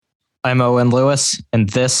I'm Owen Lewis, and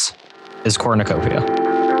this is Cornucopia.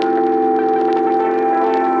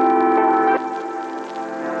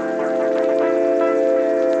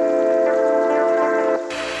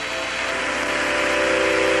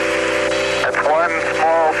 It's one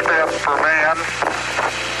small step for man,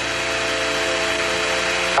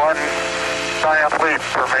 one giant leap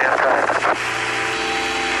for mankind.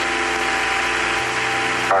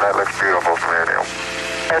 Oh, that looks beautiful from here.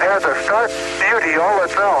 It has a stark beauty all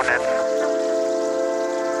its own.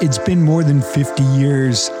 It's been more than 50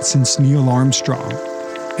 years since Neil Armstrong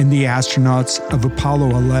and the astronauts of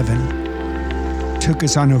Apollo 11 took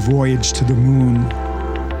us on a voyage to the moon,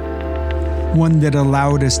 one that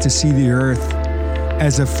allowed us to see the Earth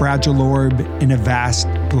as a fragile orb in a vast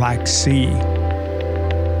black sea.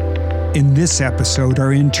 In this episode,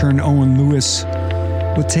 our intern Owen Lewis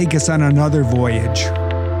will take us on another voyage,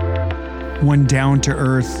 one down to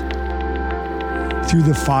Earth, through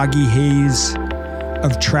the foggy haze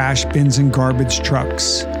of trash bins and garbage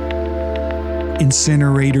trucks,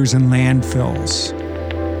 incinerators and landfills.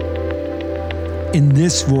 In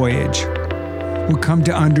this voyage, we'll come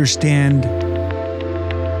to understand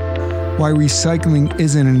why recycling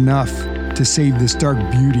isn't enough to save the stark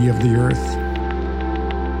beauty of the Earth.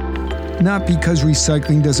 Not because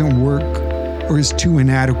recycling doesn't work or is too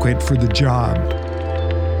inadequate for the job,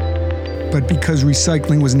 but because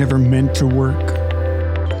recycling was never meant to work.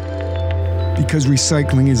 Because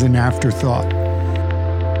recycling is an afterthought,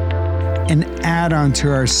 an add-on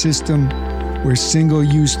to our system where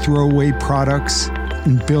single-use throwaway products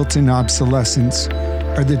and built-in obsolescence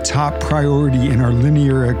are the top priority in our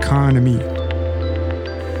linear economy,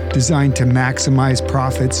 designed to maximize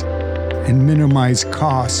profits and minimize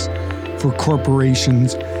costs for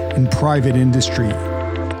corporations and private industry,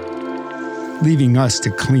 leaving us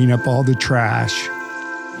to clean up all the trash.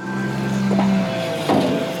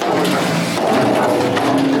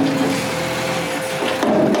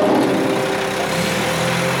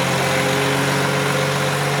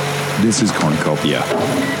 This is Cornucopia.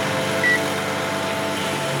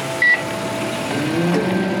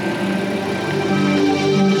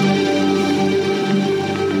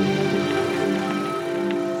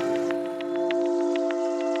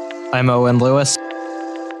 I'm Owen Lewis.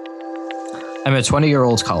 I'm a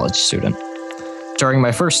 20-year-old college student. During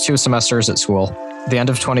my first 2 semesters at school, the end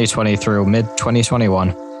of 2020 through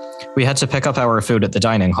mid-2021, we had to pick up our food at the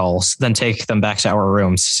dining halls, then take them back to our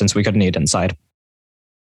rooms since we couldn't eat inside.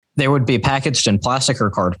 They would be packaged in plastic or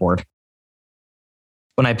cardboard.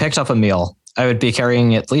 When I picked up a meal, I would be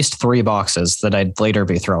carrying at least 3 boxes that I'd later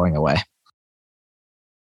be throwing away.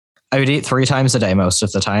 I would eat 3 times a day most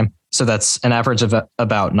of the time, so that's an average of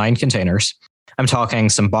about 9 containers. I'm talking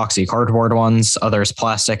some boxy cardboard ones, others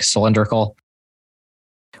plastic, cylindrical.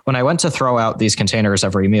 When I went to throw out these containers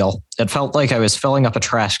every meal, it felt like I was filling up a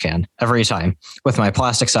trash can every time with my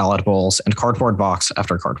plastic salad bowls and cardboard box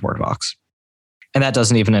after cardboard box. And that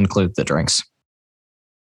doesn't even include the drinks.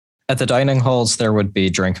 At the dining halls, there would be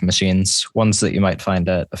drink machines, ones that you might find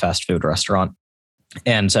at a fast food restaurant,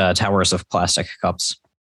 and towers of plastic cups.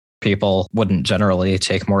 People wouldn't generally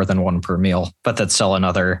take more than 1 per meal, but that's still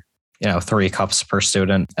another 3 cups per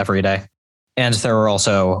student every day. And there were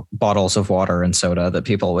also bottles of water and soda that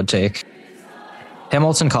people would take.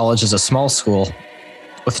 Hamilton College is a small school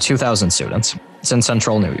with 2,000 students. It's in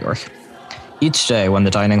central New York. Each day when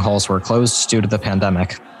the dining halls were closed due to the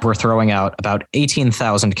pandemic, we're throwing out about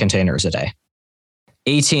 18,000 containers a day.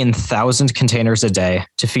 18,000 containers a day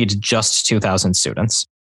to feed just 2,000 students.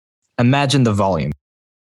 Imagine the volume.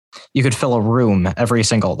 You could fill a room every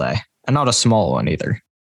single day, and not a small one either.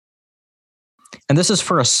 And this is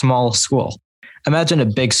for a small school. Imagine a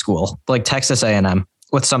big school like Texas A&M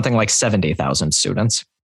with something like 70,000 students.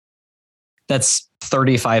 That's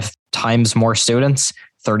 35 times more students,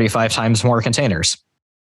 35 times more containers.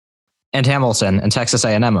 And Hamilton and Texas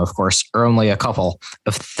A&M, of course, are only a couple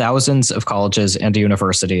of thousands of colleges and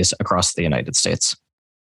universities across the United States.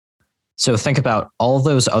 So think about all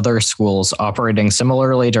those other schools operating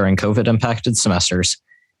similarly during COVID-impacted semesters,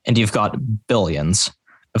 and you've got billions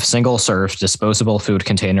of single-serve disposable food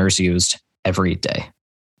containers used every day.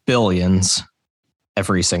 Billions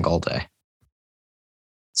every single day.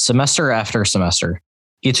 Semester after semester,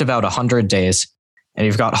 each about 100 days, and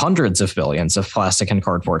you've got hundreds of billions of plastic and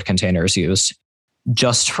cardboard containers used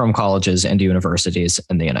just from colleges and universities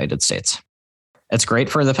in the United States. It's great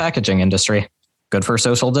for the packaging industry, good for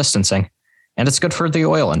social distancing, and it's good for the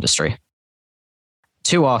oil industry.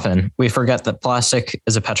 Too often, we forget that plastic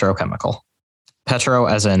is a petrochemical. Petro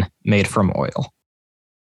as in made from oil.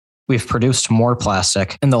 We've produced more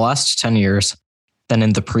plastic in the last 10 years than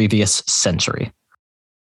in the previous century.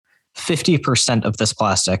 50% of this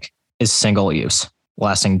plastic is single use,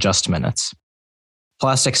 lasting just minutes.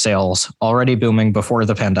 Plastic sales, already booming before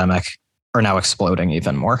the pandemic, are now exploding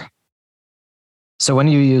even more. So when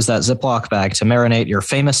you use that Ziploc bag to marinate your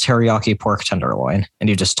famous teriyaki pork tenderloin and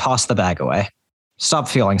you just toss the bag away, stop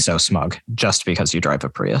feeling so smug just because you drive a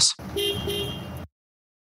Prius.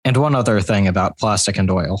 And one other thing about plastic and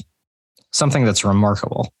oil, something that's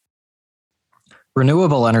remarkable.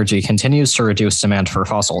 Renewable energy continues to reduce demand for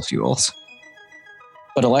fossil fuels.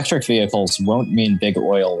 But electric vehicles won't mean big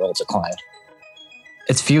oil will decline.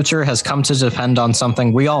 Its future has come to depend on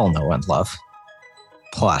something we all know and love: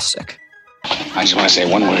 plastic. I just want to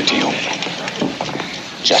say one word to you.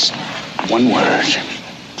 Just one word.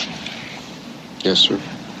 Yes, sir.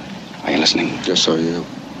 Are you listening? Yes, I am.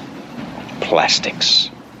 Plastics.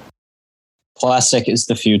 Plastic is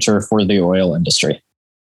the future for the oil industry.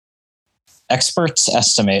 Experts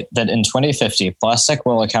estimate that in 2050, plastic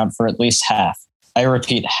will account for at least half, I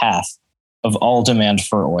repeat half, of all demand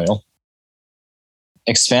for oil.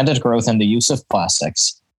 Expanded growth in the use of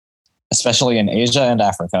plastics, especially in Asia and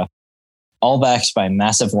Africa, all backed by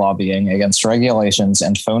massive lobbying against regulations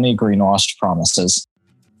and phony greenwashed promises,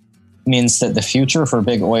 means that the future for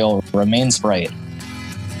big oil remains bright.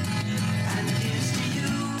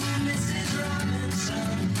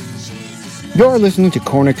 You're listening to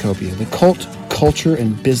Cornucopia, the cult, culture,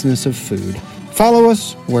 and business of food. Follow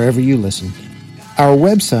us wherever you listen. Our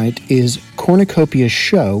website is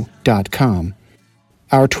cornucopiashow.com.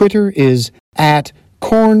 Our Twitter is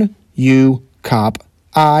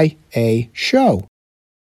 @CornUCopIA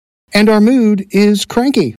And our mood is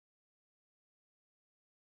cranky.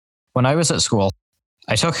 When I was at school,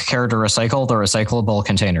 I took care to recycle the recyclable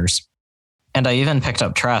containers. And I even picked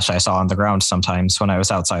up trash I saw on the ground sometimes when I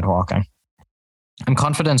was outside walking. I'm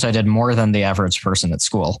confident I did more than the average person at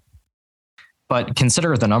school. But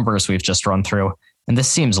consider the numbers we've just run through, and this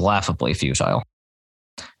seems laughably futile.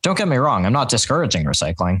 Don't get me wrong, I'm not discouraging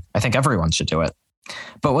recycling. I think everyone should do it.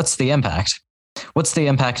 But what's the impact? What's the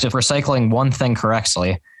impact of recycling one thing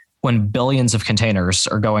correctly when billions of containers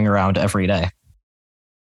are going around every day?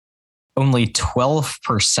 Only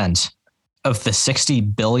 12% of the 60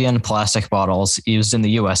 billion plastic bottles used in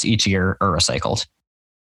the US each year are recycled.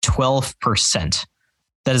 12%.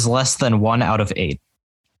 That is less than 1 out of 8.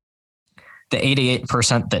 The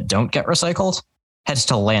 88% that don't get recycled head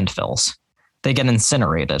to landfills. They get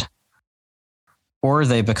incinerated. Or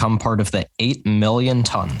they become part of the 8 million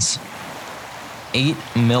tons. 8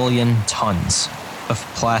 million tons of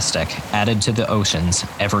plastic added to the oceans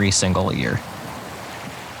every single year.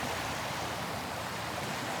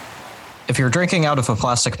 If you're drinking out of a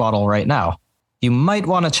plastic bottle right now, you might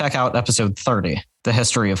want to check out episode 30, The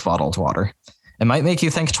History of Bottled Water. It might make you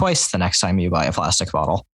think twice the next time you buy a plastic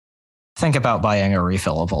bottle. Think about buying a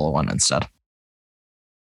refillable one instead.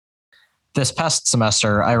 This past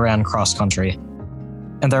semester, I ran cross country,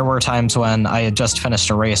 and there were times when I had just finished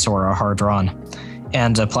a race or a hard run,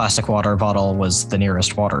 and a plastic water bottle was the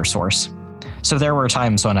nearest water source. So there were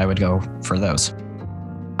times when I would go for those.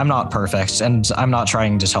 I'm not perfect, and I'm not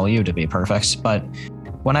trying to tell you to be perfect, but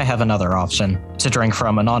when I have another option to drink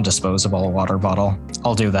from a non-disposable water bottle,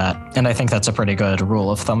 I'll do that, and I think that's a pretty good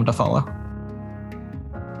rule of thumb to follow.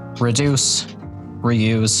 Reduce,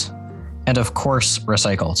 reuse, and of course,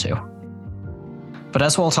 recycle too. But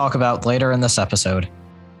as we'll talk about later in this episode,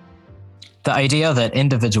 the idea that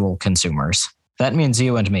individual consumers, that means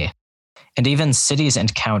you and me, and even cities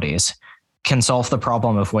and counties, can solve the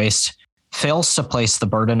problem of waste fails to place the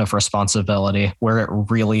burden of responsibility where it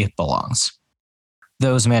really belongs.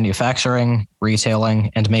 Those manufacturing,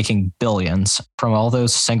 retailing, and making billions from all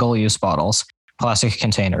those single-use bottles, plastic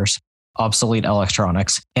containers, obsolete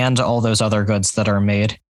electronics, and all those other goods that are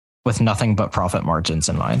made with nothing but profit margins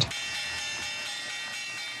in mind.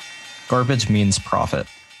 Garbage means profit.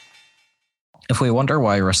 If we wonder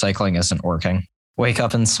why recycling isn't working, wake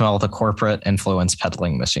up and smell the corporate influence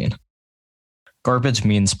peddling machine. Garbage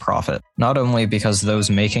means profit, not only because those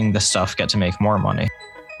making the stuff get to make more money,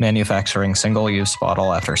 manufacturing single-use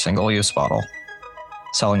bottle after single-use bottle,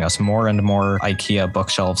 selling us more and more IKEA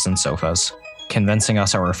bookshelves and sofas, convincing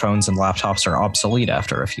us our phones and laptops are obsolete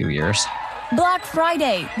after a few years. Black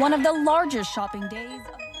Friday, one of the largest shopping days.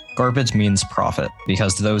 Garbage means profit,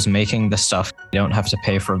 because those making the stuff don't have to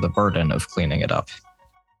pay for the burden of cleaning it up.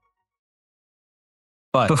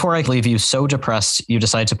 But before I leave you so depressed you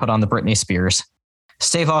decide to put on the Britney Spears,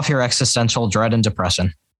 stave off your existential dread and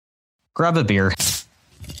depression. Grab a beer.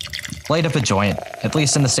 Light up a joint, at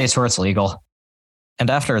least in the states where it's legal. And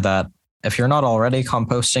after that, if you're not already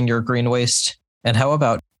composting your green waste, and how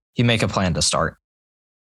about you make a plan to start?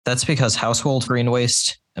 That's because household green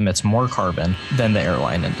waste emits more carbon than the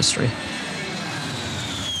airline industry.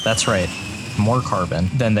 That's right, more carbon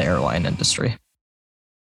than the airline industry.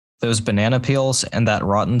 Those banana peels and that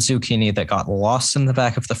rotten zucchini that got lost in the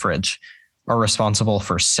back of the fridge are responsible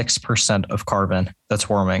for 6% of carbon that's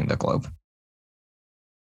warming the globe.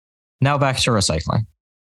 Now back to recycling.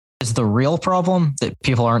 Is the real problem that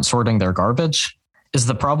people aren't sorting their garbage? Is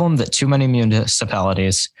the problem that too many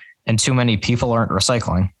municipalities and too many people aren't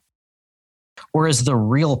recycling? Or is the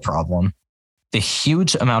real problem the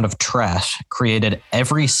huge amount of trash created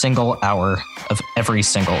every single hour of every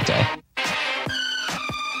single day?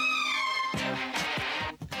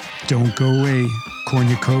 Don't go away.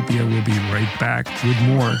 Cornucopia will be right back with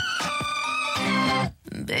more.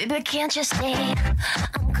 Baby, can't you stay?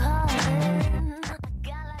 I'm calling. A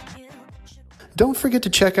guy like you should... Don't forget to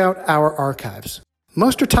check out our archives.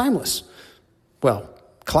 Most are timeless. Well,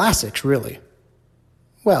 classics, really.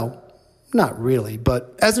 Well, not really,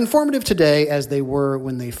 but as informative today as they were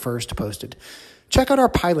when they first posted. Check out our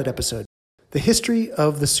pilot episode, The History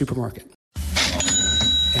of the Supermarket.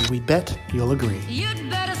 And we bet you'll agree. You'd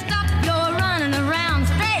better stop your running around,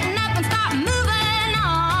 straighten up and start moving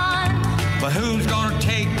on. But who's gonna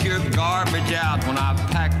take your garbage out when I've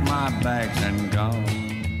packed my bags and gone?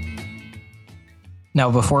 Now,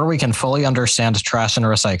 before we can fully understand trash and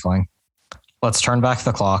recycling, let's turn back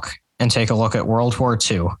the clock and take a look at World War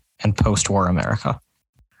II and post-war America.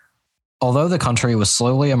 Although the country was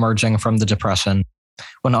slowly emerging from the Depression,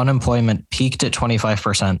 when unemployment peaked at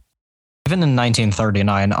 25%, even in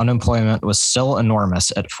 1939, unemployment was still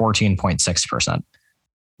enormous at 14.6%.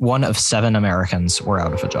 1 of 7 Americans were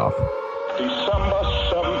out of a job. December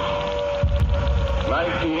 7th,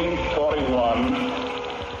 1941.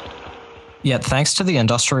 Yet thanks to the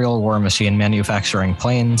industrial war machine manufacturing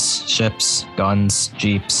planes, ships, guns,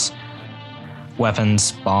 jeeps,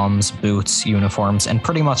 weapons, bombs, boots, uniforms, and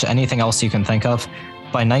pretty much anything else you can think of,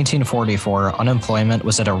 by 1944, unemployment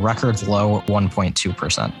was at a record low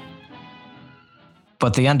 1.2%.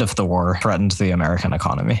 But the end of the war threatened the American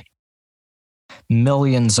economy.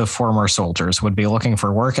 Millions of former soldiers would be looking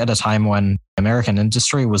for work at a time when American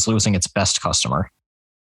industry was losing its best customer,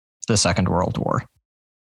 the Second World War.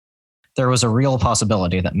 There was a real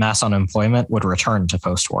possibility that mass unemployment would return to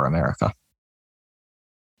post-war America.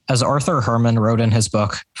 As Arthur Herman wrote in his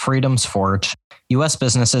book, Freedom's Forge, U.S.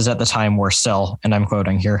 businesses at the time were still, and I'm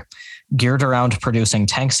quoting here, geared around producing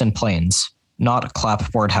tanks and planes, not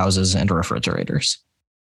clapboard houses and refrigerators.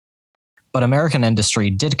 But American industry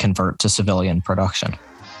did convert to civilian production,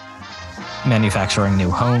 manufacturing new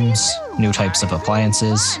homes, new types of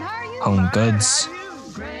appliances, home goods,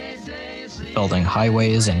 building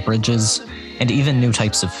highways and bridges, and even new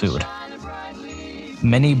types of food.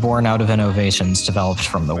 Many born out of innovations developed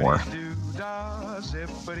from the war.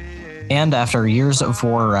 And after years of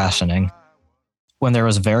war rationing, when there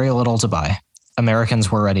was very little to buy,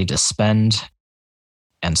 Americans were ready to spend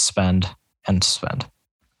and spend and spend.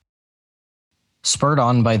 Spurred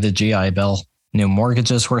on by the GI Bill, new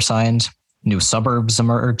mortgages were signed, new suburbs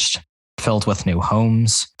emerged, filled with new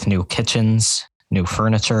homes, new kitchens, new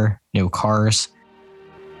furniture, new cars.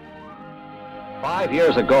 5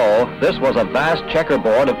 years ago, this was a vast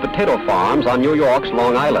checkerboard of potato farms on New York's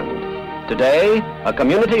Long Island. Today, a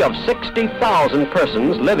community of 60,000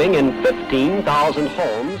 persons living in 15,000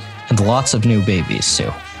 homes. And lots of new babies,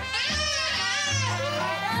 too.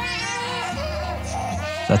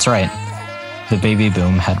 That's right. The baby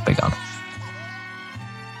boom had begun.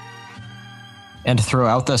 And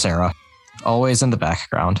throughout this era, always in the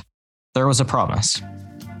background, there was a promise.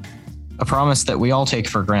 A promise that we all take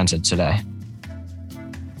for granted today.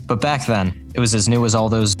 But back then, it was as new as all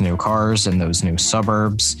those new cars and those new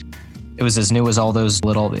suburbs. It was as new as all those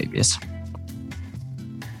little babies.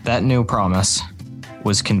 That new promise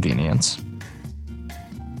was convenience.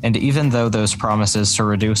 And even though those promises to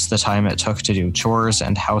reduce the time it took to do chores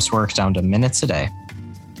and housework down to minutes a day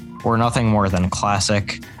were nothing more than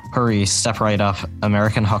classic, hurry, step right up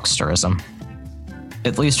American hucksterism,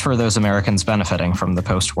 at least for those Americans benefiting from the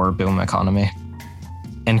post-war boom economy.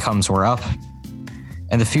 Incomes were up,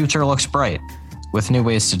 and the future looks bright, with new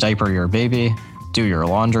ways to diaper your baby, do your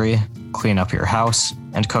laundry, clean up your house,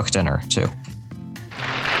 and cook dinner, too.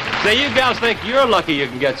 Say, you gals think you're lucky you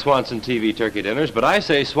can get Swanson TV turkey dinners, but I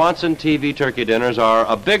say Swanson TV turkey dinners are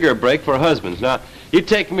a bigger break for husbands. Now, you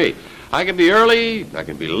take me. I can be early, I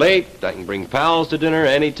can be late, I can bring pals to dinner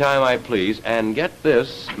anytime I please, and get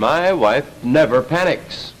this, my wife never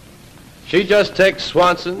panics. She just takes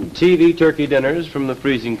Swanson TV turkey dinners from the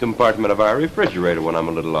freezing compartment of our refrigerator when I'm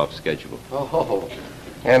a little off schedule. Oh,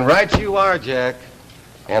 and right you are, Jack.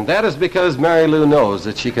 And that is because Mary Lou knows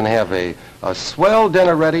that she can have a swell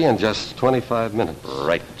dinner ready in just 25 minutes.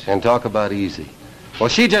 Right. And talk about easy. Well,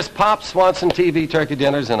 she just pops Swanson TV turkey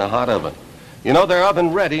dinners in a hot oven. You know, they're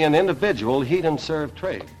oven ready in individual heat and serve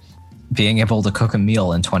trays. Being able to cook a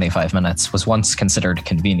meal in 25 minutes was once considered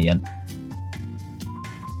convenient.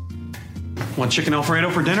 Want chicken Alfredo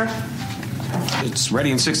for dinner? It's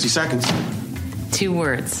ready in 60 seconds. 2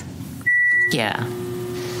 words. Yeah.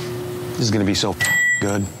 This is gonna be so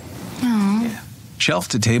good. Aww. Yeah. Shelf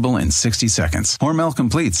to table in 60 seconds. Hormel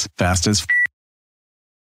completes fast as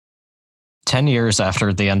 10 years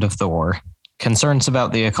after the end of the war, concerns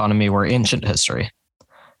about the economy were ancient history,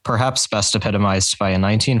 perhaps best epitomized by a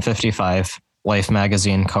 1955 Life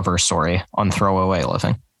magazine cover story on throwaway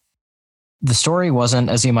living. The story wasn't,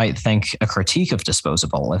 as you might think, a critique of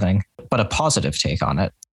disposable living, but a positive take on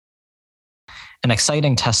it. An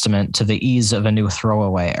exciting testament to the ease of a new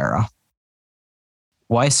throwaway era.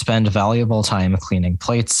 Why spend valuable time cleaning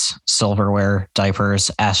plates, silverware, diapers,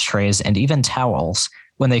 ashtrays, and even towels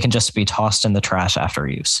when they can just be tossed in the trash after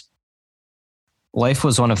use? Life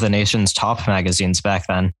was one of the nation's top magazines back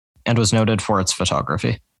then and was noted for its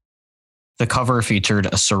photography. The cover featured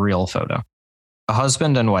a surreal photo. A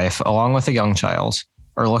husband and wife, along with a young child,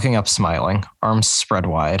 are looking up smiling, arms spread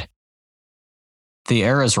wide. The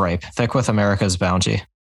air is ripe, thick with America's bounty,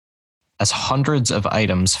 as hundreds of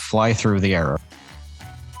items fly through the air.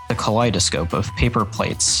 The kaleidoscope of paper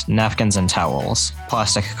plates, napkins and towels,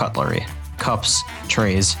 plastic cutlery, cups,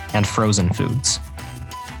 trays, and frozen foods.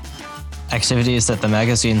 Activities that the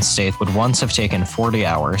magazine states would once have taken 40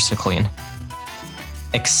 hours to clean.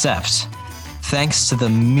 Except, thanks to the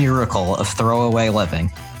miracle of throwaway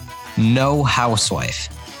living, no housewife,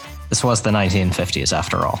 this was the 1950s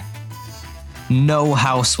after all, no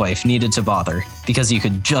housewife needed to bother because you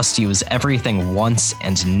could just use everything once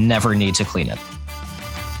and never need to clean it.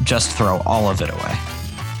 Just throw all of it away.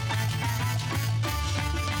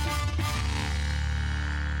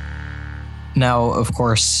 Now, of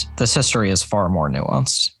course, this history is far more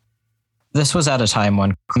nuanced. This was at a time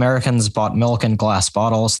when Americans bought milk in glass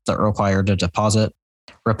bottles that required a deposit,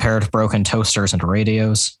 repaired broken toasters and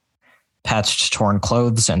radios, patched torn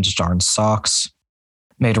clothes and darned socks,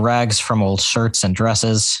 made rags from old shirts and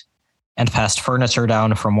dresses, and passed furniture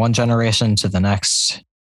down from one generation to the next.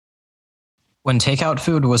 When takeout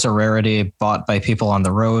food was a rarity bought by people on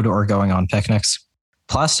the road or going on picnics,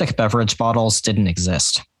 plastic beverage bottles didn't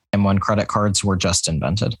exist, and when credit cards were just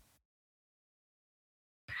invented.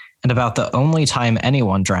 And about the only time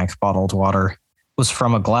anyone drank bottled water was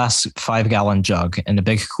from a glass 5-gallon jug in a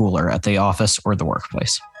big cooler at the office or the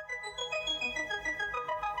workplace.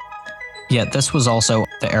 Yet this was also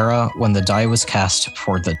the era when the die was cast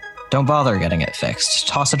for the "don't bother getting it fixed,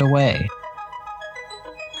 toss it away."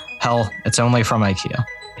 Hell, it's only from IKEA.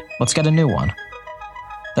 Let's get a new one.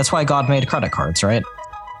 That's why God made credit cards, right?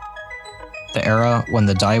 The era when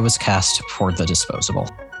the die was cast for the disposable.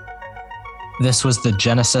 This was the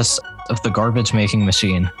genesis of the garbage-making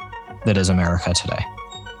machine that is America today.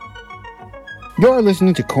 You're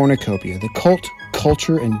listening to Cornucopia, the cult,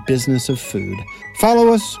 culture, and business of food.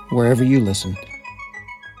 Follow us wherever you listen.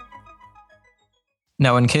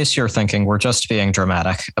 Now, in case you're thinking we're just being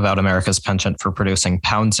dramatic about America's penchant for producing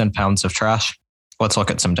pounds and pounds of trash, let's look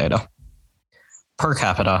at some data. Per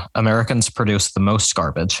capita, Americans produce the most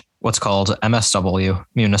garbage, what's called MSW,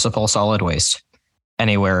 municipal solid waste,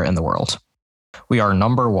 anywhere in the world. We are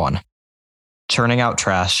number 1, churning out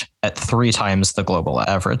trash at 3 times the global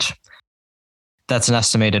average. That's an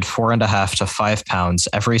estimated 4.5 to 5 pounds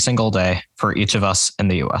every single day for each of us in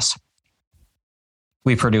the US.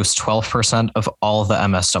 We produce 12% of all the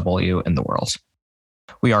MSW in the world.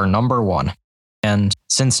 We are number 1, and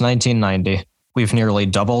since 1990, we've nearly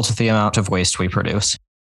doubled the amount of waste we produce.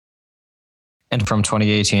 And from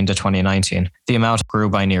 2018 to 2019, the amount grew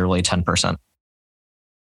by nearly 10%.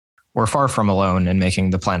 We're far from alone in making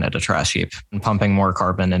the planet a trash heap and pumping more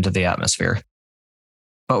carbon into the atmosphere.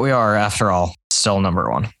 But we are, after all, still number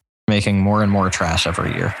 1, making more and more trash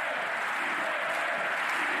every year.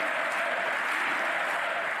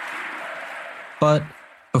 But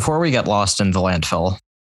before we get lost in the landfill,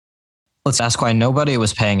 let's ask why nobody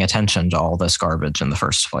was paying attention to all this garbage in the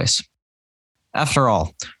first place. After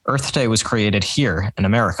all, Earth Day was created here in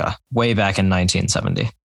America way back in 1970.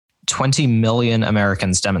 20 million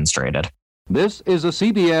Americans demonstrated. This is a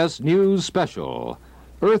CBS News special.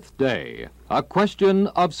 Earth Day, a question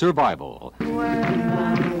of survival.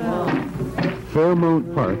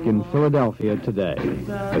 Fairmount Park in Philadelphia today,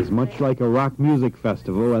 as much like a rock music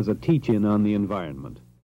festival as a teach-in on the environment.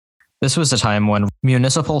 This was a time when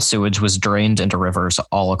municipal sewage was drained into rivers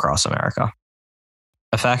all across America.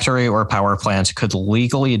 A factory or power plant could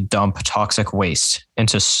legally dump toxic waste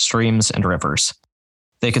into streams and rivers.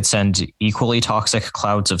 They could send equally toxic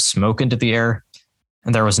clouds of smoke into the air,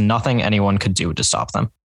 and there was nothing anyone could do to stop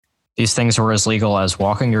them. These things were as legal as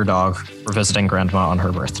walking your dog or visiting grandma on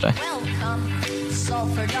her birthday. Welcome,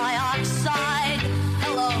 sulfur dioxide.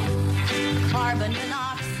 Hello, carbon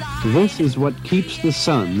monoxide. This is what keeps the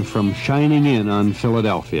sun from shining in on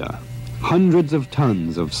Philadelphia. Hundreds of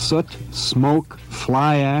tons of soot, smoke,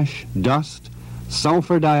 fly ash, dust,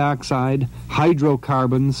 sulfur dioxide,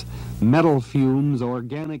 hydrocarbons, metal fumes,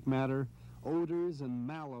 organic matter, odors and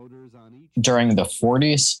malodors on each... During the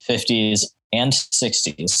 40s, 50s, and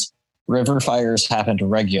 60s, river fires happened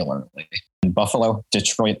regularly in Buffalo,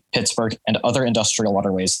 Detroit, Pittsburgh, and other industrial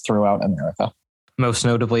waterways throughout America, most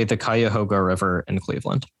notably the Cuyahoga River in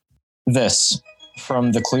Cleveland. This,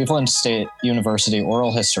 from the Cleveland State University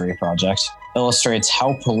Oral History Project, illustrates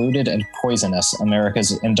how polluted and poisonous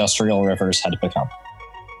America's industrial rivers had become.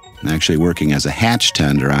 Actually working as a hatch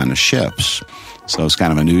tender on the ships. So it's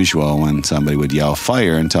kind of unusual when somebody would yell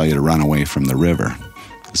fire and tell you to run away from the river,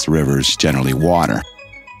 because the river is generally water.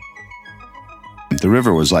 The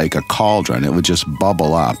river was like a cauldron. It would just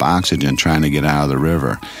bubble up, oxygen trying to get out of the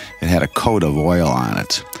river. It had a coat of oil on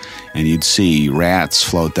it. And you'd see rats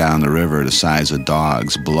float down the river the size of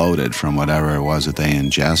dogs, bloated from whatever it was that they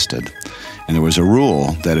ingested. And there was a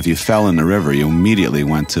rule that if you fell in the river, you immediately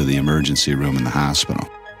went to the emergency room in the hospital.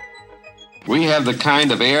 We have the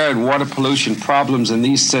kind of air and water pollution problems in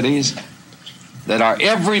these cities that are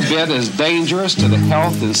every bit as dangerous to the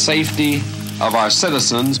health and safety of our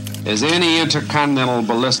citizens as any intercontinental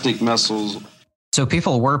ballistic missiles. So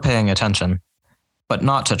people were paying attention, but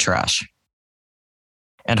not to trash.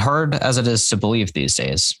 And hard as it is to believe these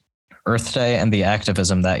days, Earth Day and the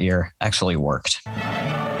activism that year actually worked.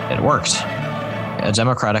 It worked. A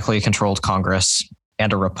democratically controlled Congress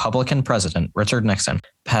and a Republican president, Richard Nixon,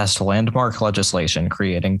 passed landmark legislation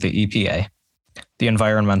creating the EPA, the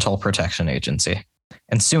Environmental Protection Agency,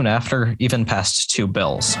 and soon after even passed two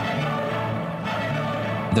bills,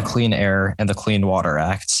 the Clean Air and the Clean Water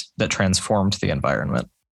Acts, that transformed the environment.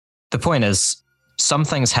 The point is, some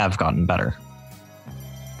things have gotten better.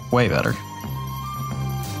 Way better.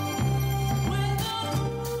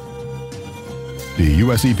 The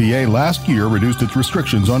U.S. EPA last year reduced its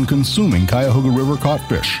restrictions on consuming Cuyahoga River caught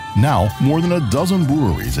fish. Now, more than a dozen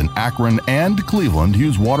breweries in Akron and Cleveland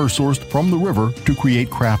use water sourced from the river to create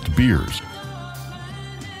craft beers.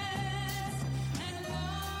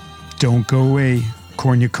 Don't go away.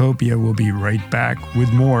 Cornucopia will be right back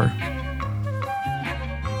with more.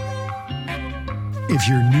 If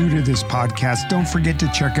you're new to this podcast, don't forget to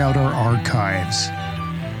check out our archives.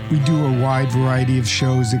 We do a wide variety of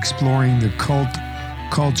shows exploring the cult,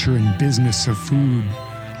 culture, and business of food.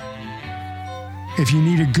 If you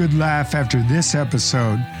need a good laugh after this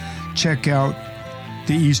episode, check out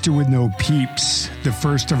The Easter with No Peeps, the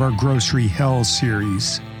first of our Grocery Hell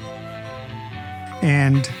series.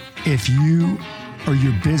 And if you or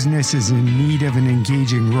your business is in need of an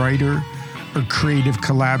engaging writer or creative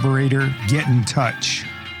collaborator, get in touch.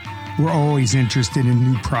 We're always interested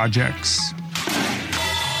in new projects.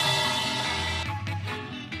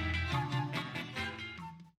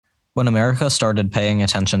 When America started paying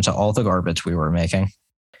attention to all the garbage we were making,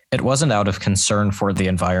 it wasn't out of concern for the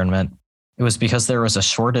environment. It was because there was a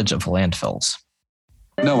shortage of landfills.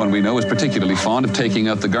 No one we know is particularly fond of taking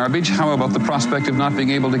out the garbage. How about the prospect of not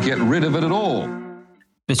being able to get rid of it at all?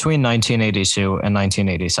 Between 1982 and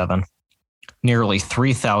 1987, nearly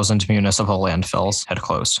 3,000 municipal landfills had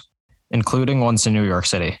closed, including ones in New York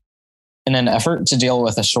City. In an effort to deal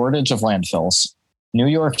with a shortage of landfills, New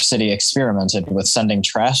York City experimented with sending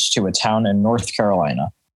trash to a town in North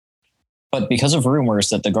Carolina. But because of rumors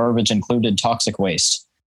that the garbage included toxic waste,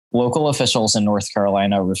 local officials in North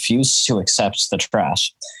Carolina refused to accept the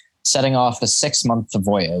trash, setting off a 6-month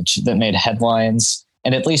voyage that made headlines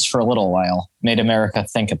and, at least for a little while, made America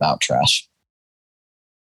think about trash.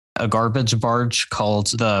 A garbage barge called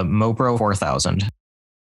the Mobro 4000,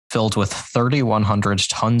 filled with 3,100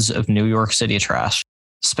 tons of New York City trash,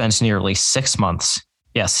 spent nearly 6 months,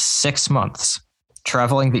 yes, 6 months,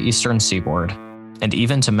 traveling the eastern seaboard and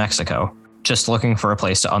even to Mexico, just looking for a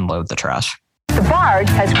place to unload the trash. The barge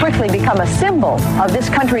has quickly become a symbol of this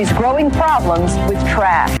country's growing problems with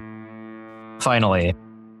trash. Finally,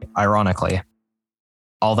 ironically,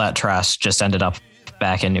 all that trash just ended up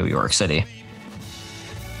back in New York City.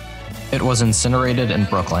 It was incinerated in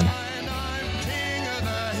Brooklyn.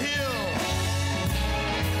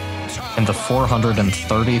 And the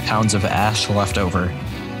 430 pounds of ash left over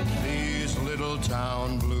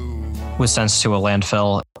was sent to a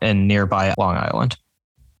landfill in nearby Long Island.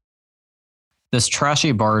 This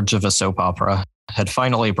trashy barge of a soap opera had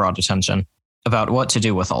finally brought attention about what to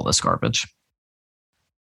do with all this garbage.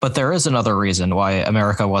 But there is another reason why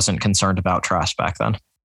America wasn't concerned about trash back then.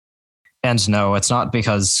 And no, it's not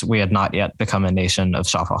because we had not yet become a nation of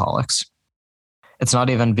shopaholics. It's not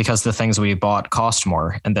even because the things we bought cost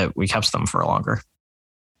more and that we kept them for longer.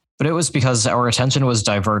 But it was because our attention was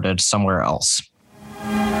diverted somewhere else.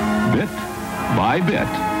 Bit by bit,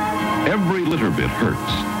 every litter bit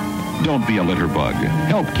hurts. Don't be a litter bug.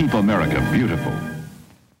 Help keep America beautiful.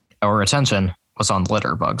 Our attention was on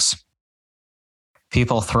litter bugs.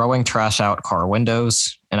 People throwing trash out car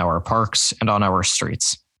windows, in our parks, and on our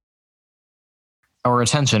streets. Our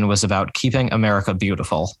attention was about keeping America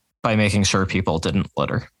beautiful by making sure people didn't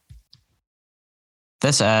litter.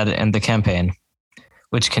 This ad and the campaign,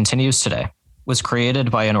 which continues today, was created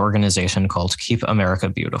by an organization called Keep America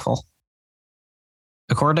Beautiful.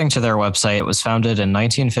 According to their website, it was founded in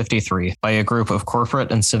 1953 by a group of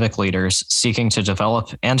corporate and civic leaders seeking to develop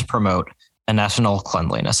and promote a national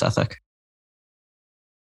cleanliness ethic.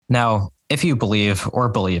 Now, if you believe or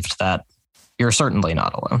believed that, you're certainly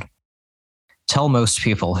not alone. Tell most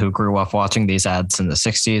people who grew up watching these ads in the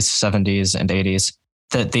 60s, 70s, and 80s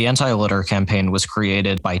that the anti-litter campaign was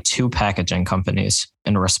created by two packaging companies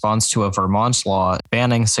in response to a Vermont law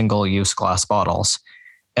banning single-use glass bottles,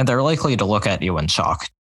 and they're likely to look at you in shock.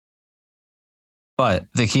 But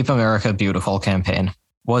the Keep America Beautiful campaign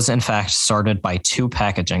was in fact started by two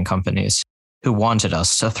packaging companies who wanted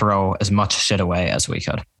us to throw as much shit away as we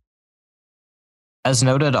could. As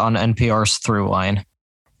noted on NPR's Throughline,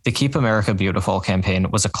 the Keep America Beautiful campaign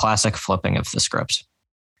was a classic flipping of the script.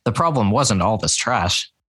 The problem wasn't all this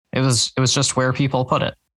trash. It was just where people put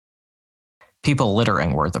it. People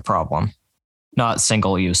littering were the problem, not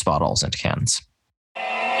single-use bottles and cans.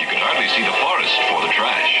 You can hardly see the forest for the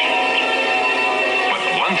trash. But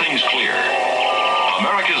one thing's clear.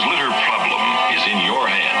 America's litter problem is in your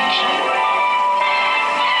hands.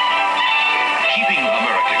 Keeping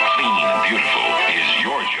America clean and beautiful is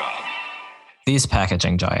your job. These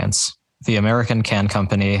packaging giants, the American Can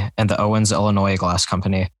Company and the Owens, Illinois Glass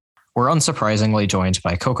Company, were unsurprisingly joined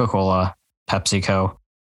by Coca-Cola, PepsiCo,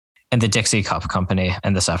 and the Dixie Cup Company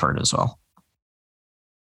in this effort as well.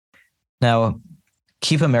 Now,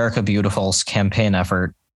 Keep America Beautiful's campaign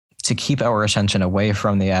effort to keep our attention away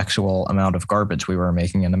from the actual amount of garbage we were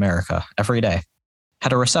making in America every day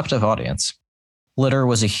had a receptive audience. Litter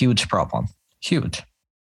was a huge problem. Huge.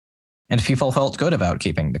 And people felt good about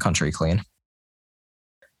keeping the country clean.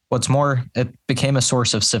 What's more, it became a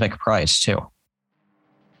source of civic pride, too.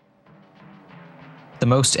 The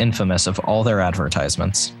most infamous of all their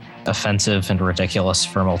advertisements, offensive and ridiculous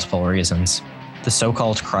for multiple reasons, the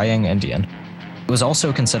so-called Crying Indian, was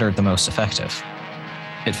also considered the most effective.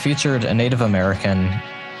 It featured a Native American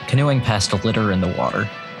canoeing past litter in the water,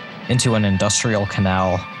 into an industrial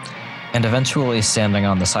canal, and eventually standing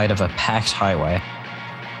on the side of a packed highway,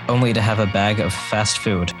 only to have a bag of fast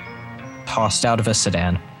food tossed out of a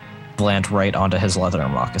sedan land right onto his leather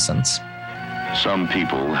moccasins. Some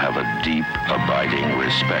people have a deep, abiding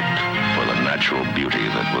respect for the natural beauty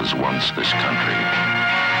that was once this country.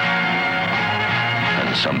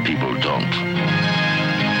 And some people don't.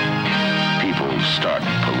 People start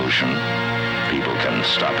pollution. People can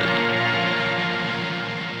stop it.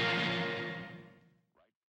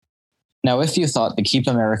 Now, if you thought the Keep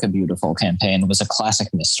America Beautiful campaign was a classic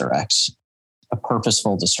misdirect, a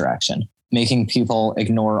purposeful distraction, making people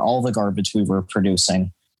ignore all the garbage we were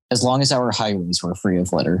producing, as long as our highways were free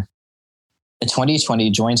of litter, a 2020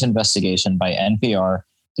 joint investigation by NPR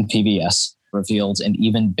and PBS revealed an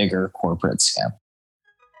even bigger corporate scam.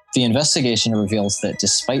 The investigation reveals that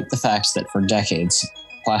despite the fact that for decades,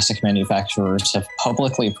 plastic manufacturers have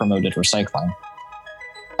publicly promoted recycling,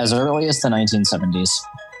 as early as the 1970s,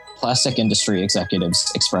 plastic industry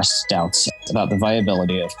executives expressed doubts about the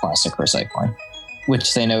viability of plastic recycling,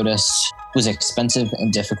 which they noticed was expensive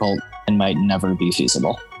and difficult and might never be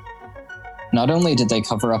feasible. Not only did they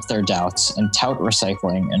cover up their doubts and tout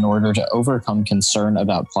recycling in order to overcome concern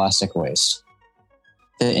about plastic waste,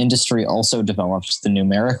 the industry also developed the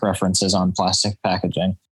numeric references on plastic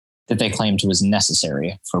packaging that they claimed was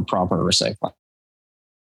necessary for proper recycling.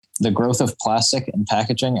 The growth of plastic in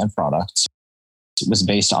packaging and products was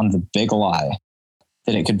based on the big lie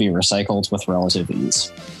that it could be recycled with relative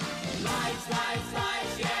ease.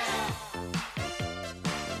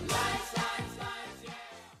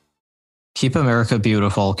 Keep America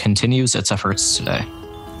Beautiful continues its efforts today.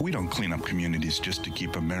 We don't clean up communities just to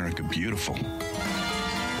keep America beautiful.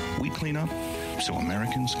 We clean up so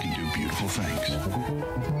Americans can do beautiful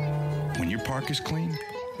things. When your park is clean,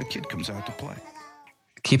 the kid comes out to play.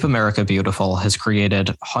 Keep America Beautiful has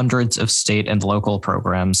created hundreds of state and local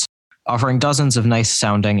programs, offering dozens of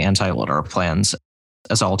nice-sounding anti-litter plans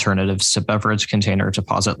as alternatives to beverage container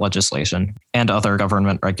deposit legislation and other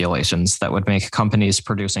government regulations that would make companies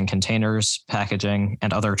producing containers, packaging,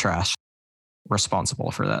 and other trash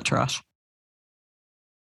responsible for that trash.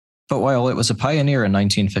 But while it was a pioneer in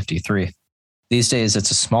 1953, these days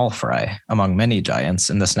it's a small fry among many giants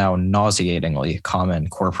in this now nauseatingly common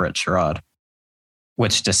corporate charade,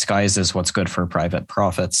 which disguises what's good for private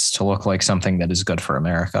profits to look like something that is good for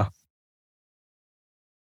America.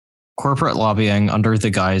 Corporate lobbying under the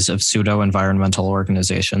guise of pseudo-environmental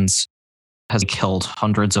organizations has killed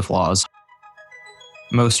hundreds of laws.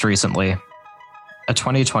 Most recently, a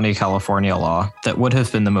 2020 California law that would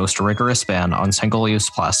have been the most rigorous ban on single-use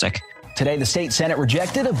plastic Today, the state Senate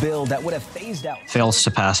rejected a bill that would have phased out. Fails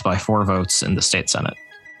to pass by 4 votes in the state Senate.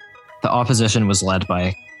 The opposition was led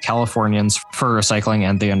by Californians for Recycling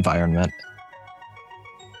and the Environment,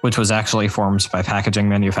 which was actually formed by packaging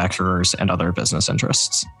manufacturers and other business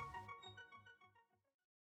interests.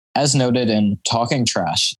 As noted in Talking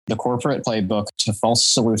Trash, the corporate playbook to false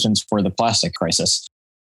solutions for the plastic crisis,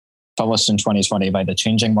 published in 2020 by the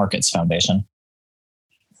Changing Markets Foundation,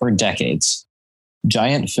 for decades,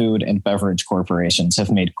 giant food and beverage corporations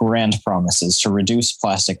have made grand promises to reduce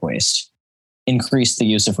plastic waste, increase the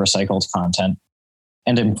use of recycled content,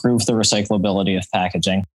 and improve the recyclability of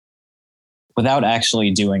packaging without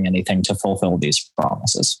actually doing anything to fulfill these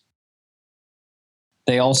promises.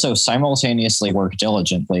 They also simultaneously work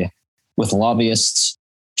diligently with lobbyists,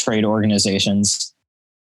 trade organizations,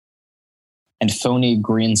 and phony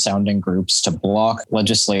green-sounding groups to block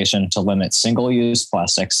legislation to limit single-use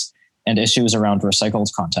plastics and issues around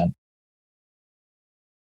recycled content,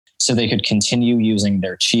 so they could continue using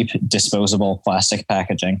their cheap, disposable plastic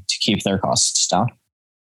packaging to keep their costs down.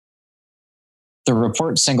 The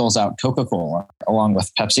report singles out Coca-Cola, along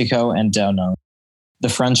with PepsiCo and Danone, the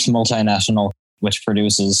French multinational which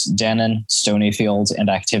produces Danone, Stonyfield, and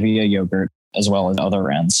Activia yogurt, as well as other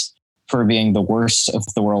brands, for being the worst of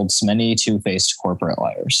the world's many two-faced corporate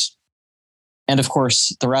liars. And of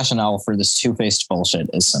course, the rationale for this two-faced bullshit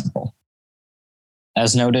is simple.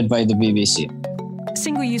 As noted by the BBC,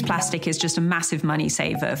 single-use plastic is just a massive money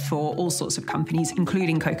saver for all sorts of companies,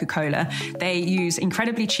 including Coca-Cola. They use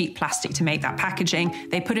incredibly cheap plastic to make that packaging.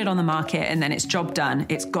 They put it on the market and then it's job done.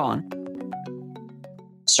 It's gone.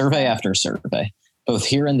 Survey after survey, both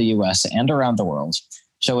here in the US and around the world,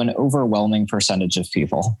 show an overwhelming percentage of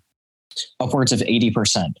people, upwards of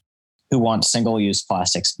 80%, who want single-use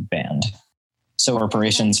plastics banned. So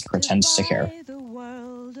corporations pretend to care.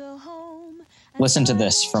 Listen to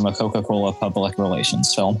this from a Coca-Cola public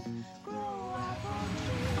relations film.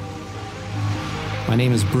 My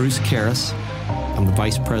name is Bruce Karras. I'm the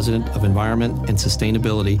Vice President of Environment and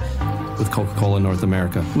Sustainability with Coca-Cola North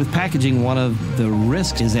America. With packaging, one of the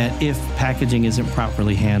risks is that if packaging isn't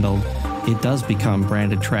properly handled, it does become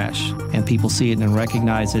branded trash, and people see it and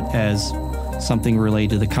recognize it as something related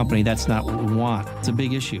to the company. That's not what we want. It's a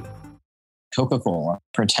big issue. Coca-Cola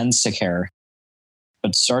pretends to care,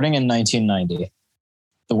 but starting in 1990,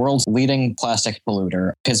 the world's leading plastic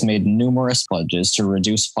polluter has made numerous pledges to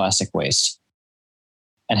reduce plastic waste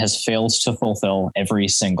and has failed to fulfill every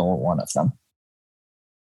single one of them.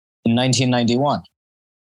 In 1991,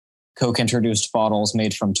 Coke introduced bottles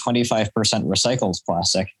made from 25% recycled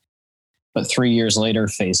plastic, but 3 years later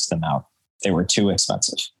phased them out. They were too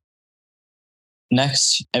expensive.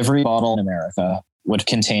 Next, every bottle in America would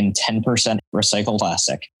contain 10% recycled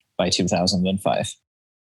plastic by 2005.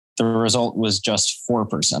 The result was just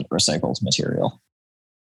 4% recycled material.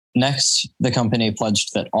 Next, the company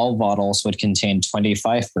pledged that all bottles would contain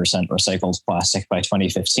 25% recycled plastic by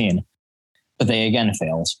 2015, but they again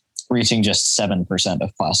failed, reaching just 7%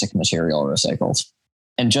 of plastic material recycled.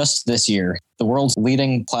 And just this year, the world's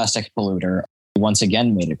leading plastic polluter once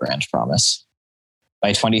again made a grand promise.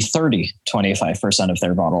 By 2030, 25% of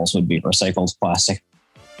their bottles would be recycled plastic.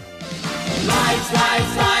 Lights,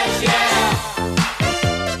 lights, lights, yeah!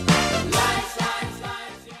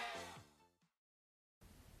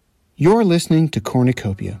 You're listening to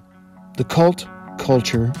Cornucopia, the cult,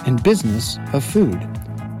 culture, and business of food.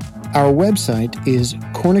 Our website is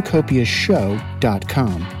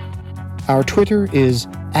cornucopiashow.com. Our Twitter is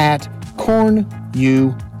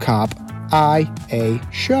 @CornUCopIA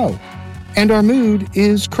show. And our mood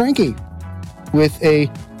is cranky, with a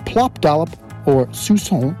plop dollop or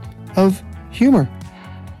soupçon of humor.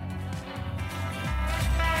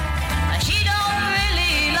 She don't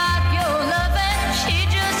really like your loving, she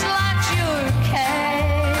just likes your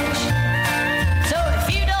cash. So if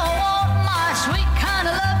you don't want my sweet kind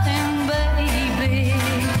of loving, baby,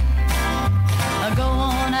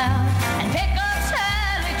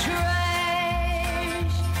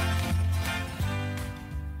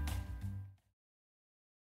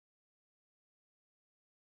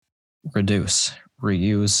 reduce,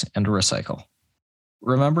 reuse, and recycle.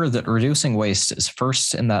 Remember that reducing waste is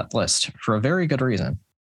first in that list for a very good reason.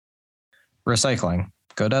 Recycling,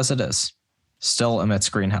 good as it is, still emits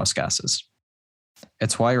greenhouse gases.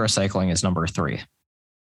 It's why recycling is number 3,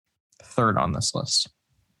 third on this list.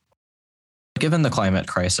 Given the climate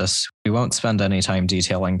crisis, we won't spend any time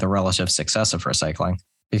detailing the relative success of recycling,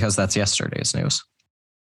 because that's yesterday's news.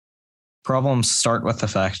 Problems start with the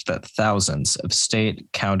fact that thousands of state,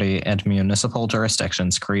 county, and municipal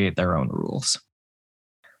jurisdictions create their own rules.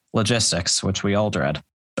 Logistics, which we all dread,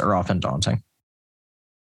 are often daunting.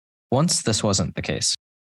 Once this wasn't the case,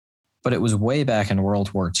 but it was way back in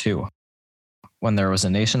World War II, when there was a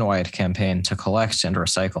nationwide campaign to collect and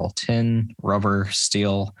recycle tin, rubber,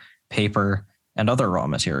 steel, paper, and other raw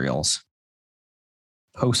materials.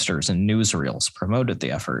 Posters and newsreels promoted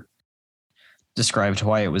the effort, described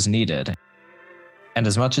why it was needed, and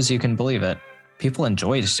as much as you can believe it, people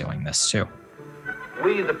enjoyed doing this too.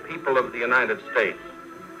 We, the people of the United States,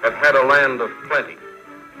 have had a land of plenty.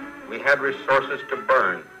 We had resources to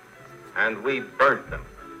burn, and we burnt them.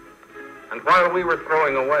 And while we were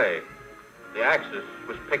throwing away, the Axis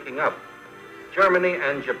was picking up. Germany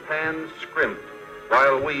and Japan scrimped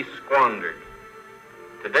while we squandered.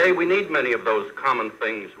 Today we need many of those common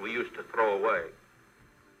things we used to throw away.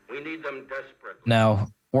 We need them desperately. Now,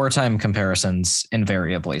 wartime comparisons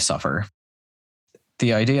invariably suffer.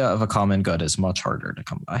 The idea of a common good is much harder to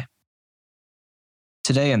come by.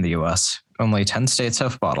 Today in the US, only 10 states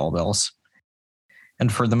have bottle bills,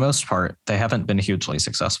 and for the most part, they haven't been hugely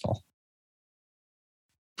successful.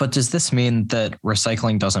 But does this mean that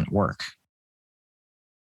recycling doesn't work?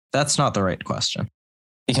 That's not the right question.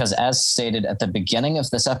 Because as stated at the beginning of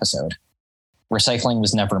this episode, recycling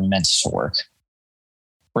was never meant to work.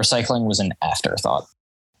 Recycling was an afterthought,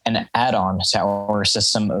 an add-on to our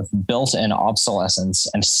system of built-in obsolescence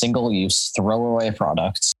and single-use throwaway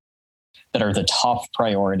products that are the top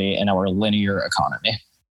priority in our linear economy,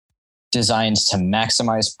 designed to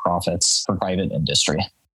maximize profits for private industry,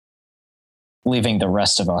 leaving the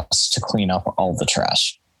rest of us to clean up all the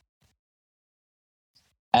trash.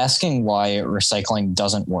 Asking why recycling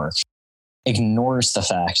doesn't work ignores the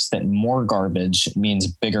fact that more garbage means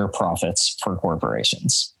bigger profits for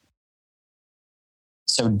corporations.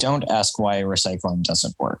 So don't ask why recycling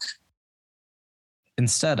doesn't work.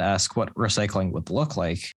 Instead, ask what recycling would look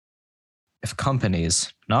like if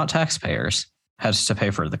companies, not taxpayers, had to pay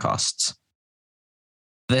for the costs.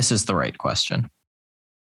 This is the right question.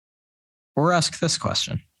 Or ask this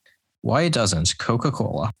question. Why doesn't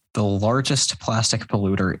Coca-Cola, the largest plastic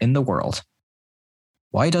polluter in the world,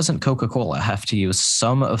 why doesn't Coca-Cola have to use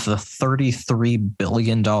some of the $33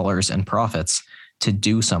 billion in profits to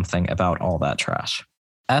do something about all that trash?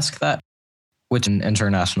 Ask that, which in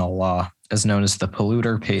international law is known as the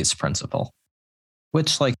polluter pays principle,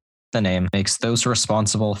 which, like the name, makes those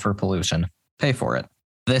responsible for pollution pay for it.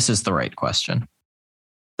 This is the right question.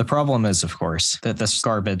 The problem is, of course, that this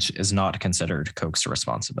garbage is not considered Coke's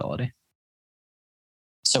responsibility.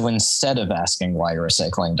 So instead of asking why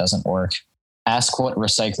recycling doesn't work, ask what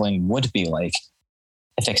recycling would be like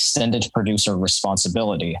if extended producer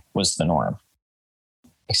responsibility was the norm.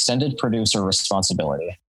 Extended producer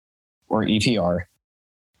responsibility, or EPR,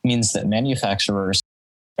 means that manufacturers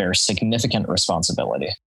bear significant responsibility,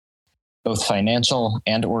 both financial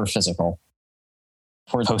and or physical,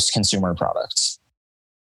 for post-consumer products,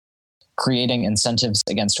 creating incentives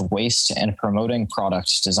against waste and promoting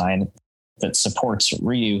product design that supports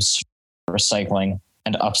reuse, recycling,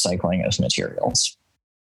 and upcycling of materials.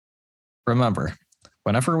 Remember,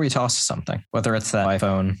 whenever we toss something, whether it's that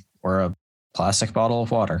iPhone or a plastic bottle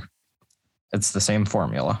of water, it's the same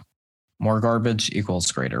formula. More garbage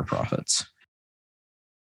equals greater profits.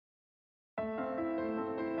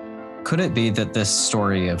 Could it be that this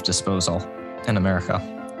story of disposal in America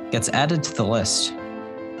gets added to the list?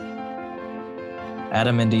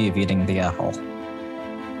 Adam and Eve eating the apple.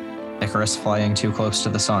 Icarus flying too close to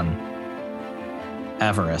the sun.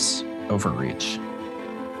 Avarice, overreach.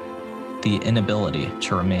 The inability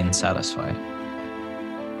to remain satisfied.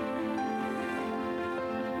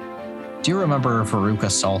 Do you remember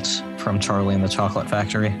Veruca Salt from Charlie and the Chocolate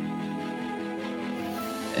Factory?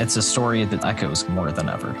 It's a story that echoes more than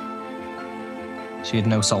ever. She had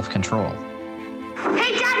no self-control.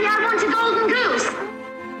 Hey, Daddy, I want a golden goose.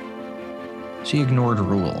 She ignored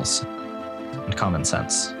rules and common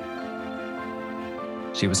sense.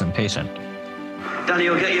 She was impatient. Daddy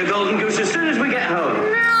will get you a golden goose as soon as we get home. No,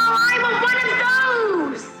 I want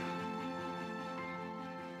one of those.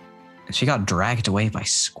 And she got dragged away by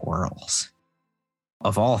squirrels.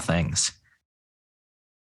 Of all things.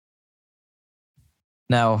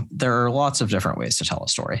 Now, there are lots of different ways to tell a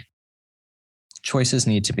story. Choices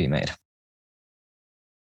need to be made.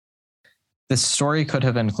 This story could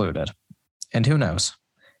have included, and who knows,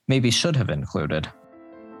 maybe should have included,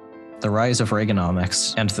 the rise of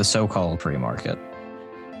Reaganomics and the so-called free market,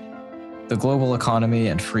 the global economy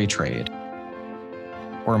and free trade,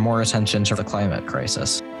 or more attention to the climate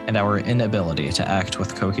crisis and our inability to act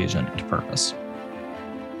with cohesion and purpose.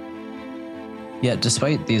 Yet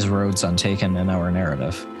despite these roads untaken in our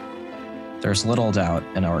narrative, there's little doubt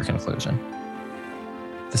in our conclusion.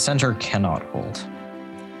 The center cannot hold.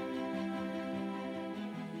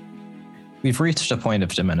 We've reached a point of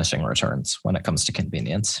diminishing returns when it comes to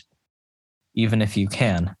convenience. Even if you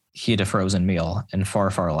can heat a frozen meal in far,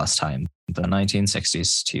 far less time than a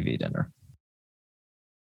 1960s TV dinner.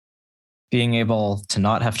 Being able to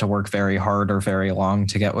not have to work very hard or very long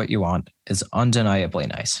to get what you want is undeniably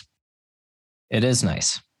nice. It is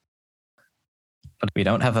nice. But we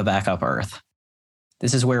don't have a backup Earth.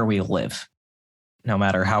 This is where we live, no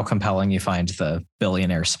matter how compelling you find the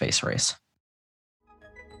billionaire space race.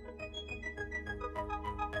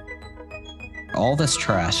 All this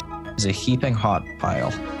trash is a heaping hot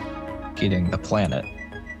pile, heating the planet,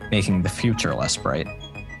 making the future less bright.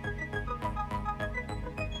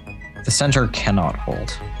 The center cannot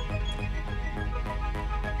hold.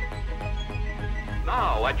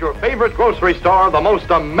 Now, at your favorite grocery store, the most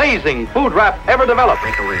amazing food wrap ever developed.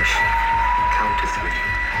 Make a wish. Count to 3.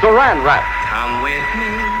 Saran wrap. Come with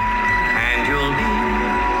me, and you'll be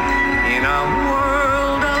in a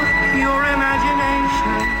world of pure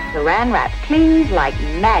imagination. Saran wrap cleans like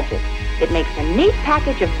magic. It makes a neat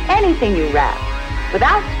package of anything you wrap,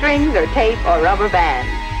 without strings or tape or rubber bands.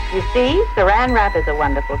 You see, Saran wrap is a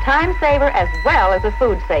wonderful time saver as well as a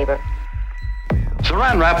food saver.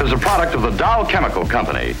 Saran wrap is a product of the Dow Chemical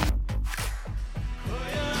Company.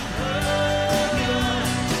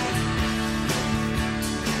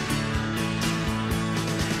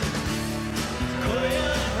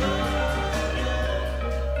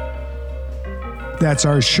 That's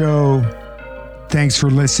our show. Thanks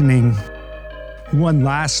for listening. One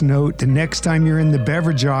last note, the next time you're in the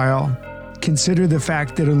beverage aisle, consider the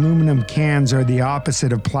fact that aluminum cans are the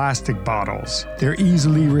opposite of plastic bottles. They're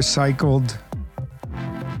easily recycled.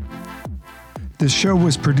 The show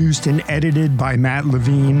was produced and edited by Matt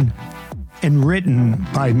Levine and written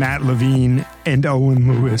by Matt Levine and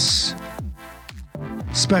Owen Lewis.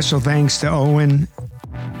 Special thanks to Owen.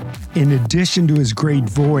 In addition to his great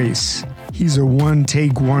voice, he's a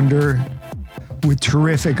one-take wonder with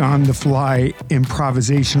terrific on-the-fly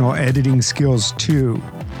improvisational editing skills too.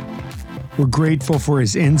 We're grateful for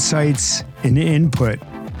his insights and input,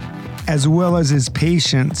 as well as his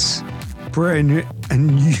patience for an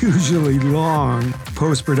unusually long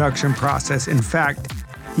post-production process. In fact,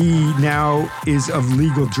 he now is of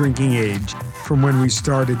legal drinking age from when we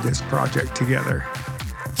started this project together.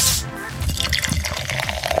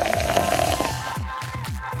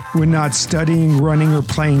 When not studying, running, or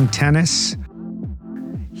playing tennis,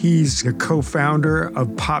 he's a co-founder of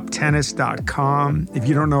PopTennis.com. If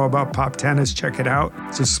you don't know about Pop Tennis, check it out.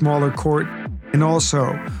 It's a smaller court. And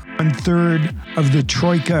also, 1/3 of the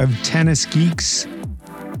troika of tennis geeks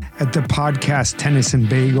at the podcast Tennis and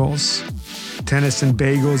Bagels. Tennis and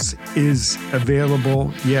Bagels is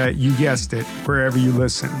available, yeah, you guessed it, wherever you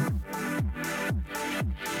listen.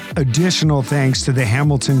 Additional thanks to the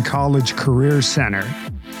Hamilton College Career Center.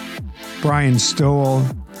 Brian Stowell,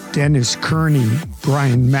 Dennis Kearney,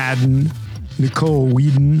 Brian Madden, Nicole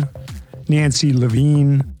Whedon, Nancy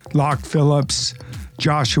Levine, Locke Phillips,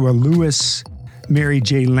 Joshua Lewis, Mary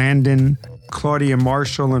J. Landon, Claudia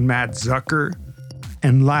Marshall and Matt Zucker,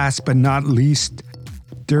 and last but not least,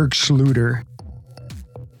 Dirk Schluter.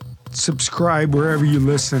 Subscribe wherever you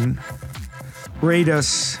listen. Rate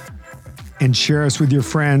us and share us with your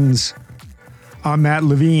friends. I'm Matt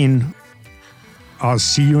Levine. I'll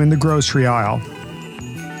see you in the grocery aisle.